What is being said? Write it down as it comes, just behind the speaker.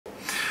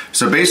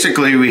So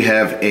basically we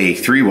have a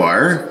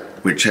 3-wire,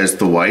 which has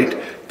the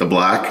white, the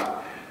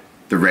black,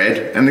 the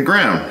red, and the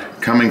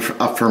ground coming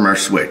up from our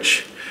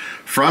switch.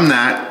 From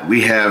that,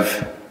 we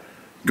have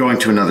going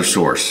to another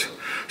source.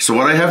 So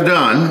what I have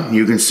done,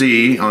 you can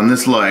see on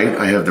this light,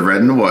 I have the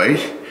red and the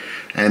white,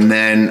 and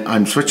then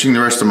I'm switching the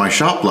rest of my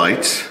shop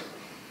lights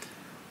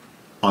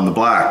on the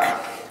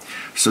black.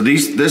 So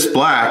this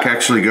black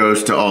actually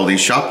goes to all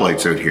these shop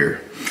lights out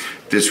here.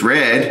 This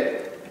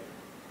red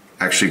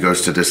actually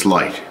goes to this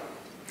light.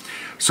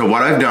 So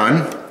what I've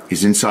done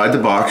is inside the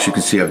box, you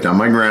can see I've done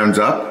my grounds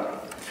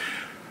up.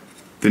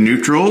 The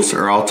neutrals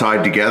are all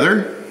tied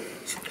together,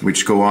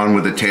 which go on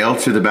with a tail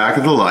to the back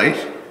of the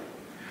light.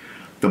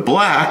 The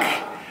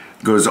black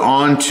goes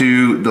on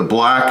to the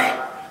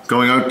black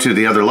going out to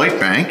the other light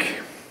bank.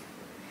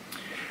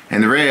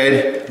 And the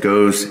red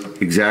goes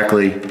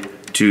exactly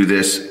to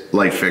this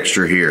light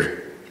fixture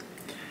here.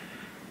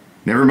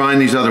 Never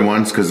mind these other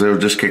ones because they'll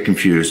just get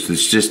confused.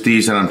 It's just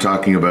these that I'm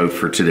talking about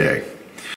for today.